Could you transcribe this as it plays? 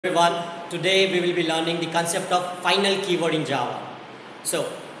Everyone, today we will be learning the concept of final keyword in Java. So,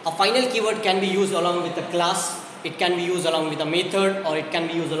 a final keyword can be used along with a class, it can be used along with a method, or it can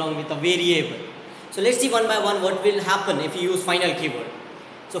be used along with a variable. So, let's see one by one what will happen if you use final keyword.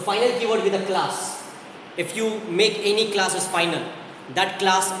 So, final keyword with a class. If you make any class as final, that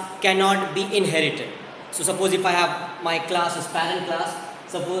class cannot be inherited. So, suppose if I have my class as parent class,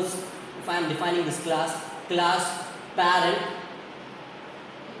 suppose if I am defining this class parent,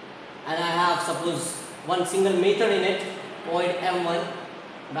 and I have suppose one single method in it, void m1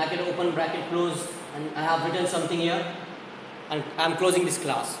 bracket open bracket close, and I have written something here and I am closing this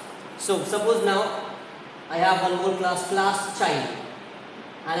class. So suppose now I have one more class child,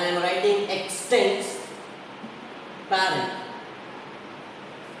 and I am writing extends parent,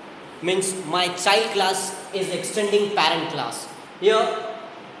 means my child class is extending parent class. Here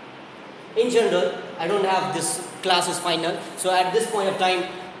in general I don't have this class as final, so at this point of time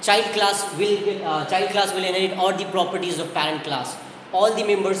child class will inherit all the properties of parent class, all the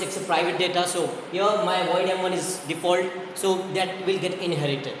members except private data. So here my void m1 is default, so that will get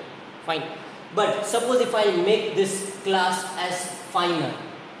inherited. Fine. But suppose if I make this class as final,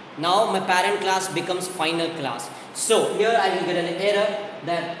 now my parent class becomes final class. So here I will get an error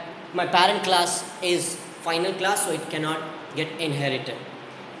that my parent class is final class, so it cannot get inherited.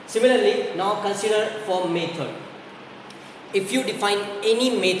 Similarly, now consider for method. If you define any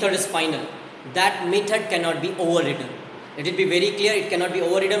method as final, that method cannot be overridden. Let it be very clear, it cannot be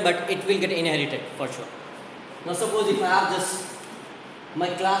overridden, but it will get inherited for sure. Now suppose if I have this, my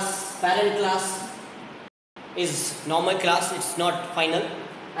class, parent class is normal class, it's not final,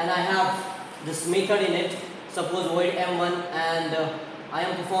 and I have this method in it, suppose void m1, and I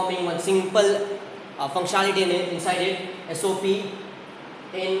am performing one simple functionality inside it, SOP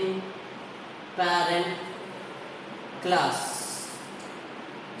in parent class.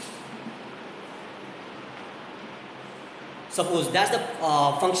 Suppose that's the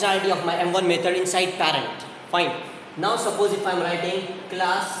functionality of my m1 method inside parent. Fine. Now suppose if I am writing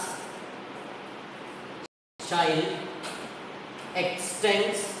class child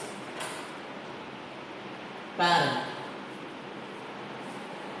extends parent,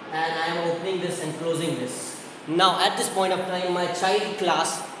 and I am opening this and closing this. Now at this point of time my child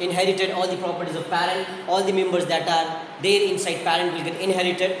class inherited all the properties of parent, all the members that are there inside parent will get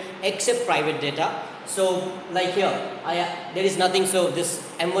inherited except private data. So like here there is nothing, so this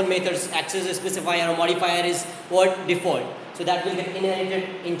m1 method's access specifier or modifier is what default, so that will get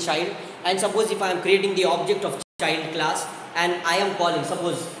inherited in child. And suppose if I am creating the object of child class and I am calling,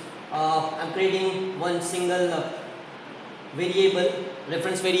 suppose I am creating one single variable,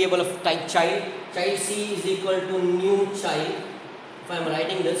 reference variable of type child c is equal to new child. If I am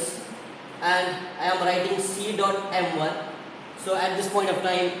writing this and I am writing c dot m1, so at this point of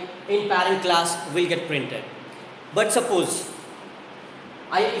time in parent class will get printed. But suppose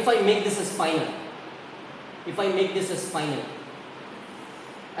if I make this as final,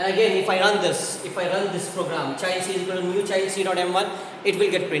 and again if I run this program, child c is equal to new child c dot m1, it will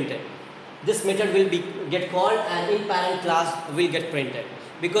get printed. This method will get called and in parent class will get printed,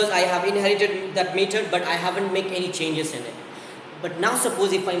 because I have inherited that method but I haven't made any changes in it. But now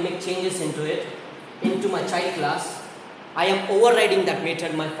suppose if I make changes into my child class, I am overriding that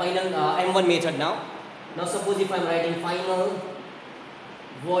method, my final m1 method now. Now suppose if I am writing final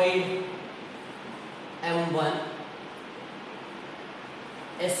void m1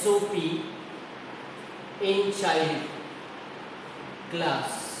 SOP in child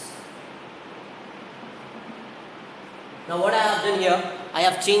class. Now what I have done here, I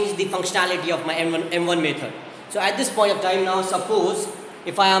have changed the functionality of my m1 method. So at this point of time now, suppose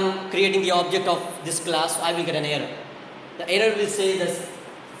if I am creating the object of this class, I will get an error. The error will say this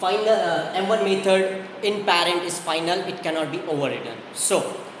final m1 method in parent is final, it cannot be overridden.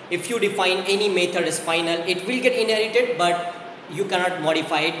 So if you define any method as final, it will get inherited, but you cannot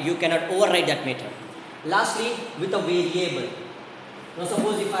modify it, you cannot override that method. Lastly, with a variable. Now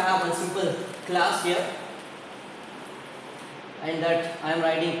suppose if I have one simple class here, and that I am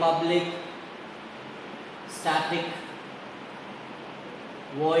writing public static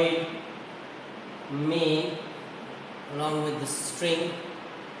void main along with the string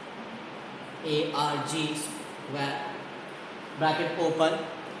arg square bracket open.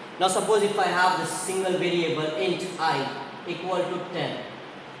 Now suppose if I have this single variable int I equal to 10.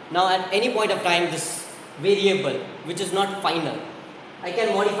 Now at any point of time this variable which is not final, I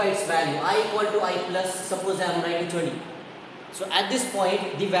can modify its value. I equal to I plus, suppose I am writing 20. So at this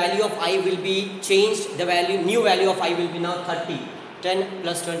point the value of I will be changed, new value of I will be now 30. 10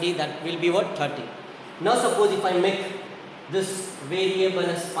 plus 20, that will be what? 30. Now suppose if I make this variable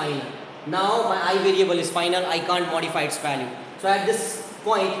is final. Now my I variable is final, I can't modify its value. So at this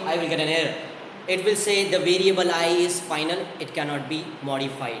point I will get an error. It will say the variable I is final, it cannot be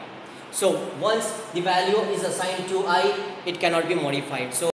modified. So once the value is assigned to I, it cannot be modified. So